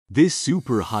This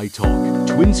super high-torque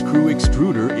twin-screw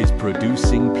extruder is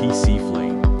producing PC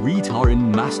flame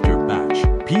retardant master batch.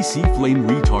 PC flame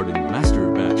retardant master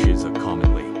batch is a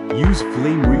commonly used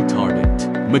flame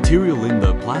retardant material in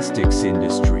the plastics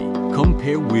industry.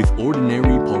 Compared with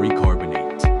ordinary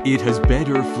polycarbonate, it has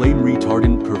better flame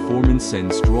retardant performance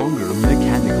and stronger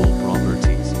mechanical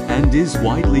properties, and is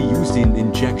widely used in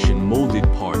injection molded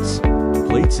parts,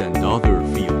 plates and other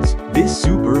fields. This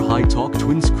super high-torque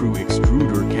twin-screw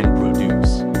extruder can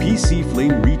produce PC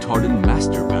flame retardant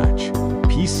master batch,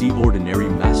 PC ordinary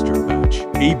master batch,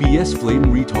 ABS flame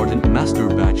retardant master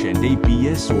batch and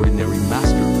ABS ordinary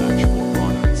master batch for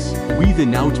products with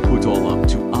an output all up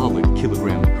to 8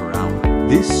 kg per hour.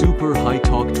 This super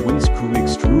high-torque twin-screw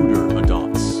extruder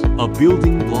adopts a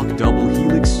building block double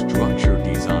helix structure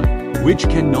design, which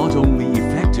can not only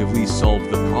effectively solve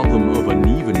the problem of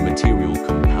uneven material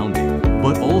compounding,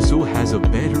 but also has a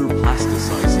better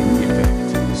plasticizing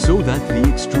effect, so that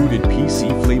the extruded PC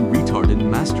flame retardant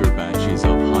master batch is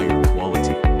of higher